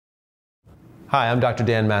Hi, I'm Dr.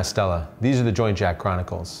 Dan Mastella. These are the Joint Jack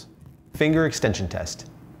Chronicles. Finger extension test.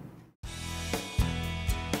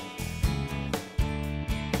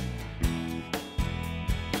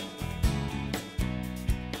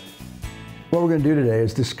 What we're going to do today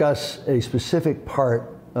is discuss a specific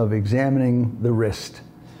part of examining the wrist.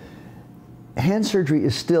 Hand surgery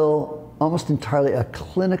is still almost entirely a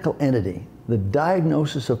clinical entity. The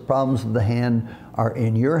diagnosis of problems of the hand are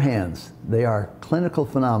in your hands. They are clinical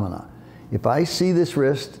phenomena. If I see this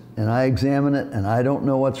wrist and I examine it and I don't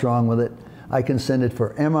know what's wrong with it, I can send it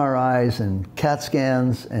for MRIs and CAT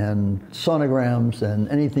scans and sonograms and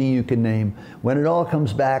anything you can name. When it all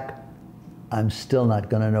comes back, I'm still not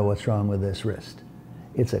going to know what's wrong with this wrist.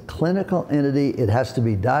 It's a clinical entity. It has to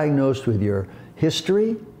be diagnosed with your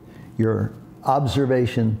history, your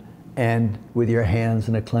observation, and with your hands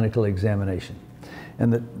in a clinical examination.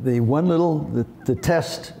 And the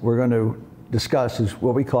test we're going to discuss is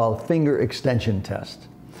what we call finger extension test.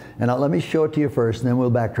 And now let me show it to you first, and then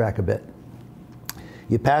we'll backtrack a bit.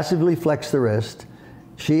 You passively flex the wrist.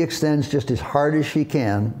 She extends just as hard as she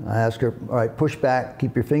can. I ask her, all right, push back,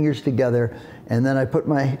 keep your fingers together, and then I put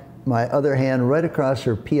my other hand right across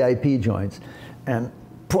her PIP joints and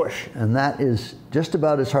push. And that is just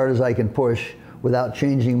about as hard as I can push without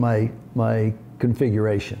changing my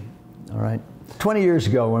configuration, all right? 20 years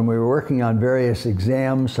ago, when we were working on various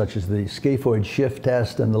exams, such as the scaphoid shift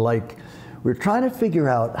test and the like, we were trying to figure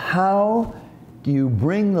out how do you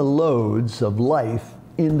bring the loads of life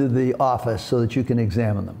into the office so that you can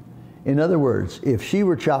examine them. In other words, if she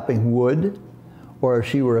were chopping wood, or if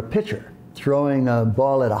she were a pitcher throwing a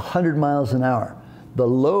ball at 100 miles an hour, the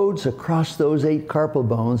loads across those 8 carpal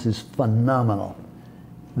bones is phenomenal.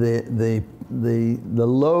 The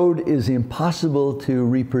load is impossible to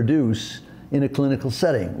reproduce in a clinical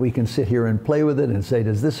setting. We can sit here and play with it and say,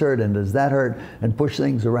 does this hurt and does that hurt, and push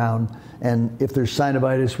things around. And if there's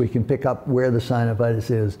synovitis, we can pick up where the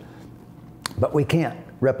synovitis is. But we can't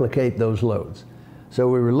replicate those loads. So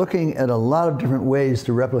we were looking at a lot of different ways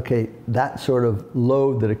to replicate that sort of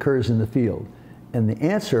load that occurs in the field. And the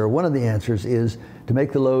answer, one of the answers, is to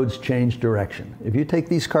make the loads change direction. If you take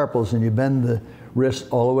these carpals and you bend the wrist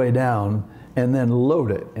all the way down and then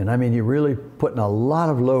load it, and I mean you're really putting a lot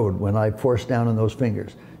of load when I force down on those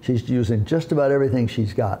fingers. She's using just about everything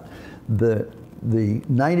she's got. The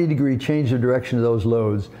 90-degree change of direction of those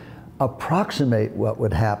loads approximate what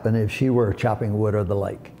would happen if she were chopping wood or the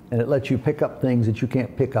like. And it lets you pick up things that you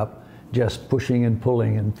can't pick up just pushing and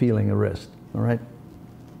pulling and feeling a wrist, all right?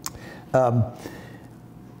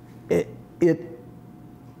 It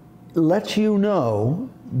lets you know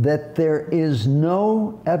that there is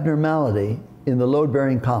no abnormality in the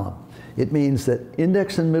load-bearing column. It means that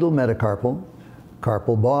index and middle metacarpal,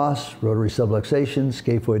 carpal boss, rotary subluxation,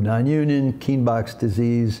 scaphoid non-union, Kienbach's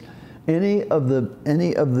disease, any of the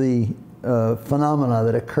phenomena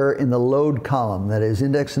that occur in the load column, that is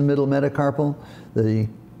index and middle metacarpal, the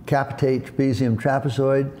capitate, trapezium,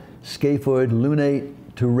 trapezoid, scaphoid, lunate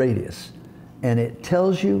to radius. And it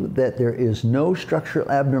tells you that there is no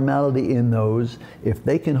structural abnormality in those if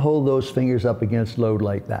they can hold those fingers up against load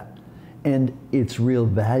like that. And its real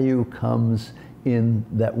value comes in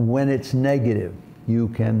that when it's negative, you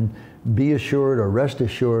can be assured or rest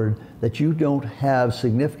assured that you don't have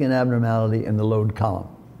significant abnormality in the load column.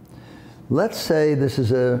 Let's say this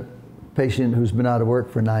is a patient who's been out of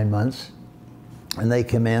work for 9 months, and they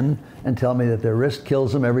come in and tell me that their wrist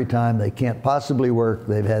kills them every time. They can't possibly work.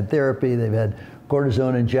 They've had therapy, they've had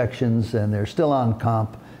cortisone injections, and they're still on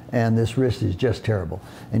comp, and this wrist is just terrible.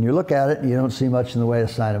 And you look at it and you don't see much in the way of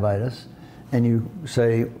synovitis, and you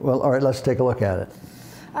say, well, all right, let's take a look at it.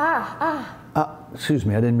 Excuse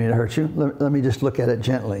me, I didn't mean to hurt you. Let me just look at it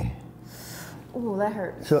gently. Ooh, that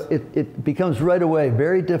hurts. So it becomes right away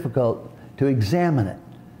very difficult to examine it,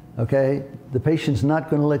 okay? The patient's not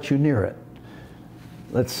going to let you near it.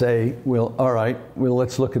 Let's say, well, all right, well,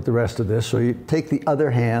 let's look at the rest of this. So you take the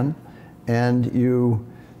other hand and you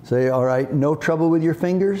say, all right, no trouble with your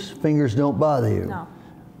fingers? Fingers don't bother you? No.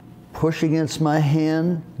 Push against my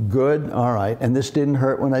hand, good, all right. And this didn't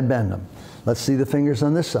hurt when I bend them. Let's see the fingers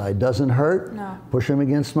on this side. Doesn't hurt? No. Push them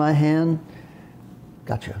against my hand.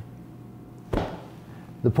 Gotcha.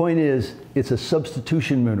 The point is, it's a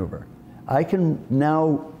substitution maneuver. I can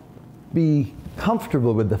now be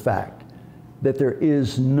comfortable with the fact that there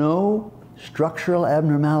is no structural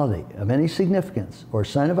abnormality of any significance or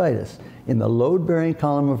synovitis in the load-bearing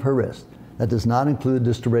column of her wrist. That does not include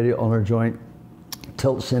distal radial ulnar joint,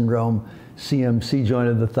 tilt syndrome, CMC joint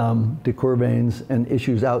of the thumb, de Quervain's, and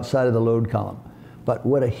issues outside of the load column. But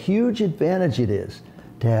what a huge advantage it is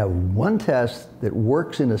to have one test that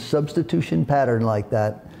works in a substitution pattern like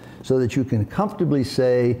that so that you can comfortably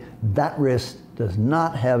say that wrist does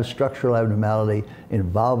not have a structural abnormality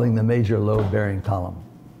involving the major load-bearing column.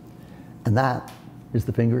 And that is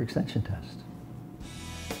the finger extension test.